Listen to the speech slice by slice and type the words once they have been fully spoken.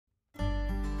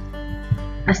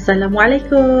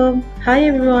Assalamualaikum. Hi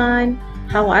everyone.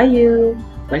 How are you?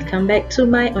 Welcome back to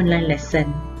my online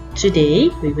lesson. Today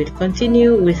we will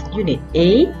continue with Unit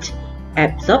 8,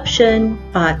 Absorption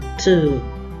Part 2.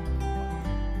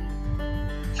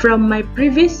 From my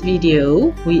previous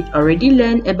video, we already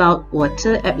learned about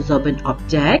water absorbent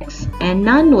objects and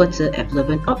non-water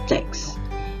absorbent objects.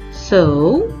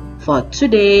 So, for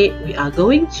today, we are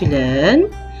going to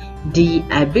learn the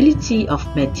ability of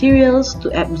materials to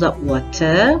absorb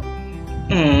water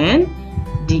and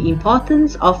the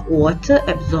importance of water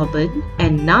absorbent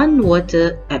and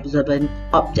non-water absorbent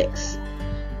objects.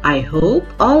 I hope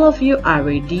all of you are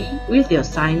ready with your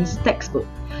science textbook.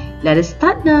 Let us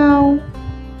start now.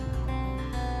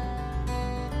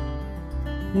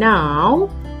 Now,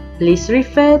 please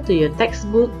refer to your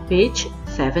textbook page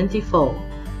 74.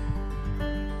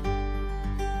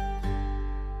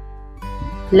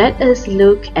 Let us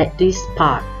look at this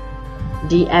part,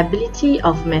 the ability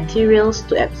of materials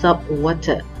to absorb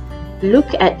water.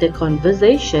 Look at the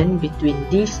conversation between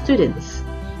these students.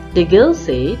 The girl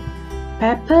said,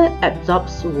 "Paper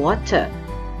absorbs water.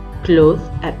 Cloth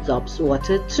absorbs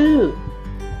water too."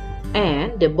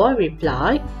 And the boy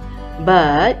replied,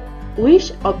 "But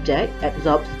which object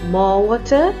absorbs more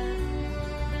water?"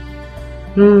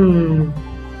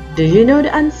 Do you know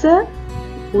the answer?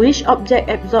 Which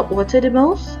object absorbs water the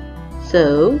most?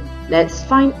 So, let's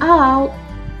find out.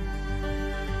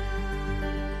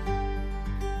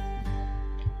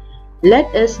 Let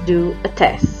us do a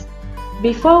test.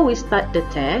 Before we start the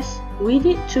test, we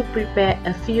need to prepare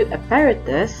a few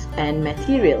apparatus and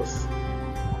materials.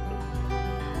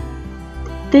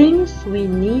 Things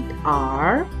we need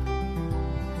are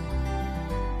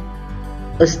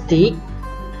a stick,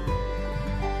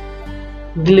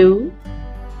 glue,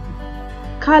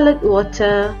 colored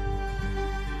water,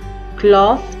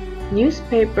 cloth,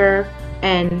 newspaper,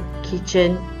 and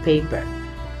kitchen paper.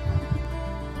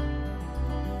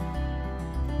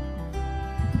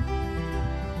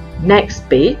 Next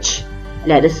page,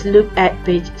 let us look at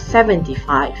page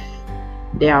 75.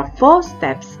 There are 4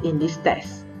 steps in this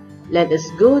test. Let us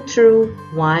go through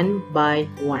one by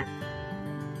one.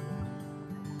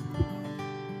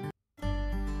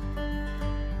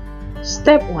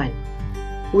 Step 1.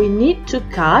 We need to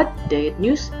cut the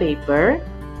newspaper,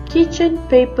 kitchen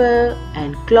paper,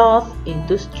 and cloth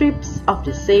into strips of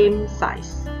the same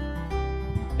size.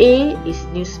 A is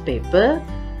newspaper,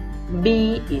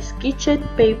 B is kitchen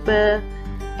paper,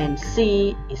 and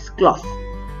C is cloth.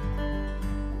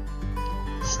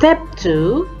 Step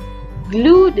 2.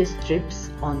 Glue the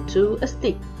strips onto a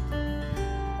stick.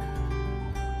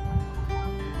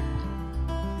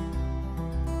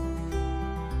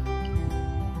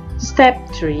 Step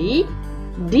 3.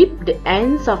 Dip the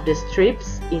ends of the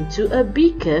strips into a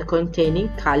beaker containing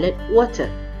colored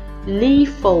water. Leave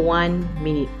for 1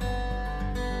 minute.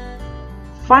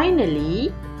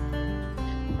 Finally,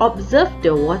 observe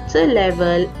the water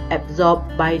level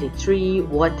absorbed by the 3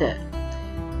 water.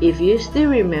 If you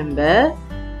still remember,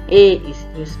 A is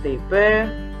newspaper,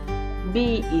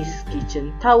 B is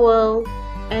kitchen towel,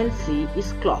 and C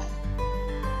is cloth.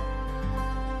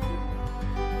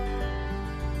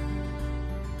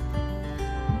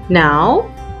 Now,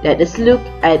 let us look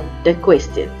at the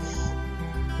questions.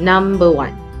 Number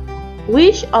 1.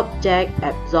 Which object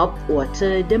absorbs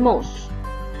water the most?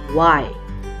 Why?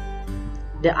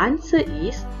 The answer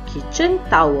is kitchen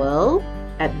towel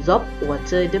absorbs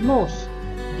water the most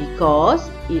because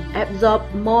it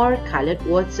absorbs more colored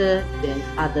water than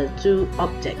other 2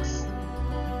 objects.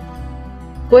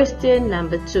 Question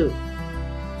number 2.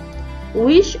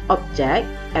 Which object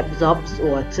absorbs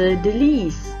water the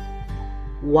least?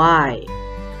 Why?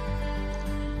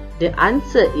 The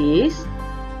answer is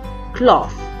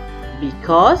cloth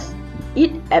because it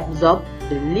absorbs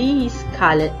the least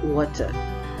colored water.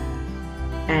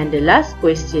 And the last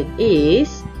question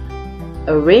is,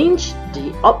 arrange the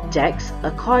objects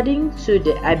according to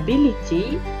the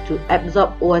ability to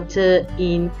absorb water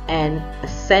in an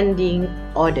ascending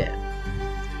order.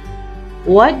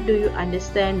 What do you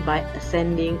understand by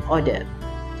ascending order?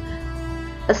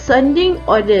 Ascending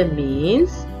order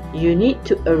means you need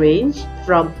to arrange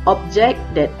from object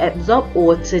that absorb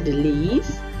water the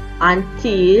least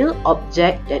until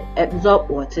object that absorb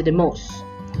water the most.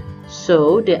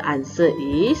 So the answer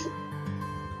is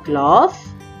cloth,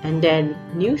 and then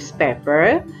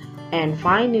newspaper, and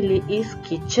finally is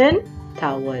kitchen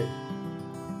towel.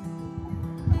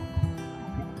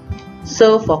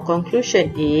 So for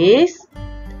conclusion is,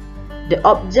 the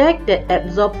object that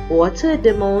absorbs water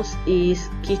the most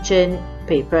is kitchen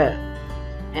paper.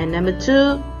 And number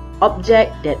 2,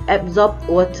 object that absorbs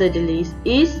water the least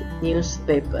is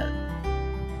newspaper.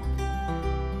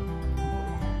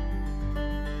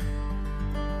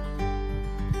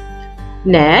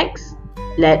 Next,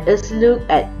 let us look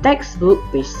at textbook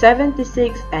page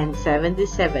 76 and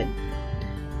 77.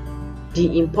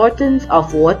 The importance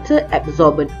of water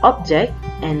absorbent object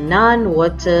and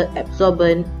non-water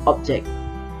absorbent object.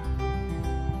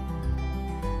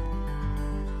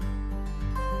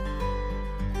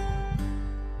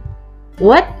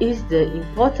 What is the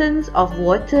importance of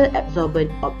water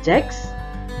absorbent objects?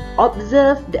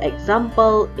 Observe the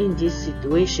example in this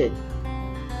situation.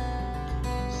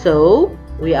 So,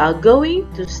 we are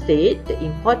going to state the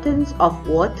importance of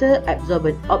water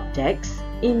absorbent objects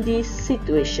in this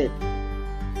situation.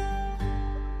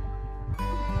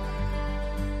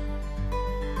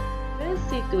 First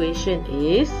situation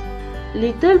is,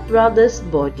 little brother's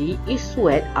body is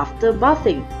wet after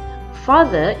bathing.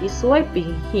 Father is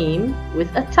wiping him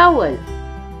with a towel.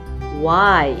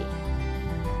 Why?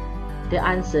 The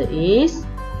answer is,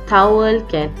 towel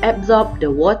can absorb the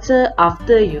water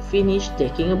after you finish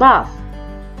taking a bath.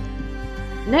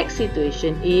 Next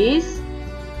situation is,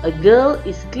 a girl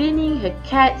is cleaning her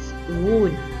cat's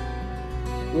wound.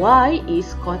 Why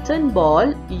is cotton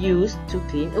ball used to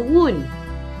clean a wound?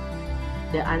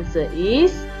 The answer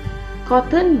is,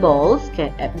 cotton balls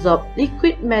can absorb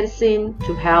liquid medicine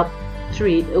to help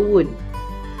treat a wound.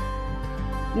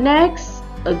 Next,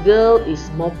 a girl is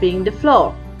mopping the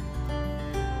floor.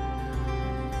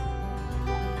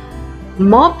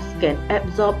 Mops can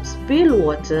absorb spill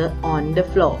water on the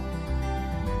floor.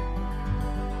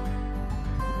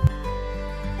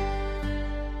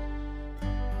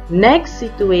 Next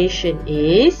situation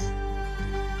is,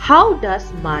 how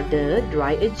does mother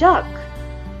dry a jug?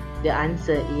 The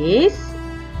answer is,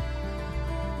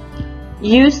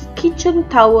 use kitchen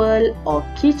towel or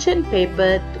kitchen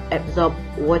paper to absorb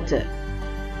water.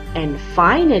 And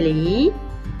finally,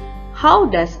 how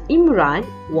does Imran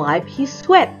wipe his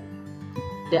sweat?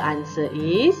 The answer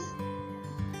is,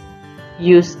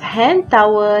 use hand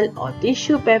towel or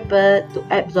tissue paper to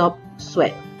absorb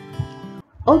sweat.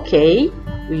 Okay,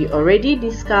 we already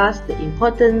discussed the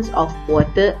importance of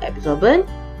water absorbent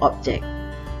object.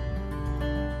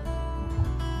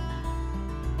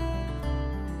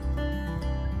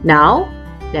 Now,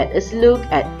 let us look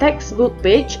at textbook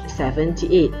page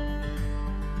 78.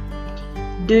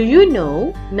 Do you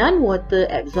know non-water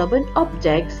absorbent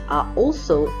objects are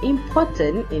also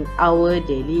important in our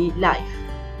daily life?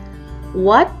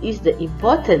 What is the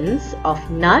importance of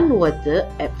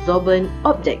non-water absorbent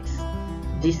objects?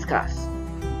 Discuss.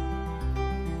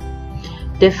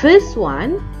 The first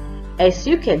one, as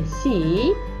you can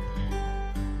see,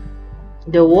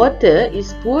 the water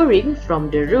is pouring from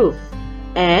the roof,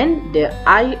 and the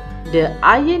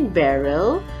iron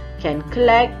barrel can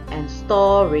collect and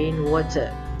store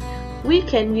rainwater. We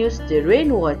can use the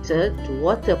rainwater to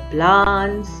water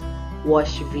plants,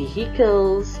 wash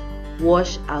vehicles,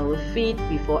 wash our feet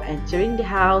before entering the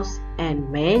house, and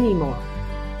many more.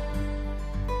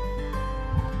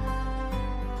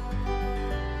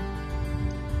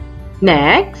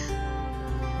 Next,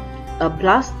 a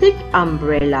plastic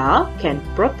umbrella can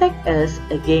protect us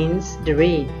against the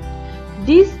rain.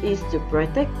 This is to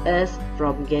protect us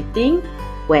from getting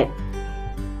wet.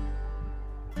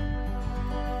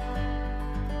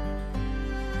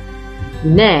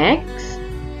 Next,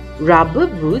 rubber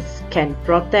boots can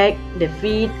protect the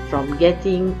feet from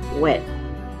getting wet.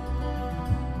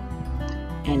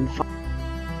 And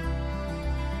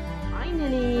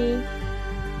finally,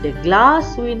 the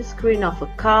glass windscreen of a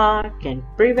car can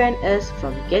prevent us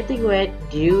from getting wet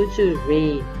due to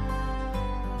rain.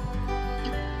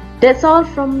 That's all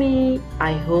from me.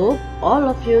 I hope all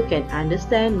of you can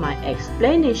understand my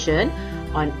explanation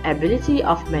on ability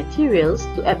of materials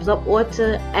to absorb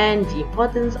water and the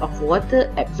importance of water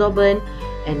absorbent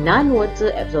and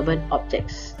non-water absorbent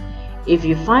objects. If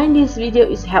you find this video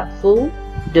is helpful,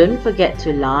 don't forget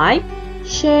to like,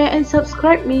 share and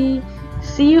subscribe me.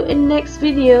 See you in next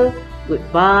video.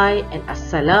 Goodbye and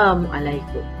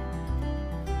Assalamualaikum.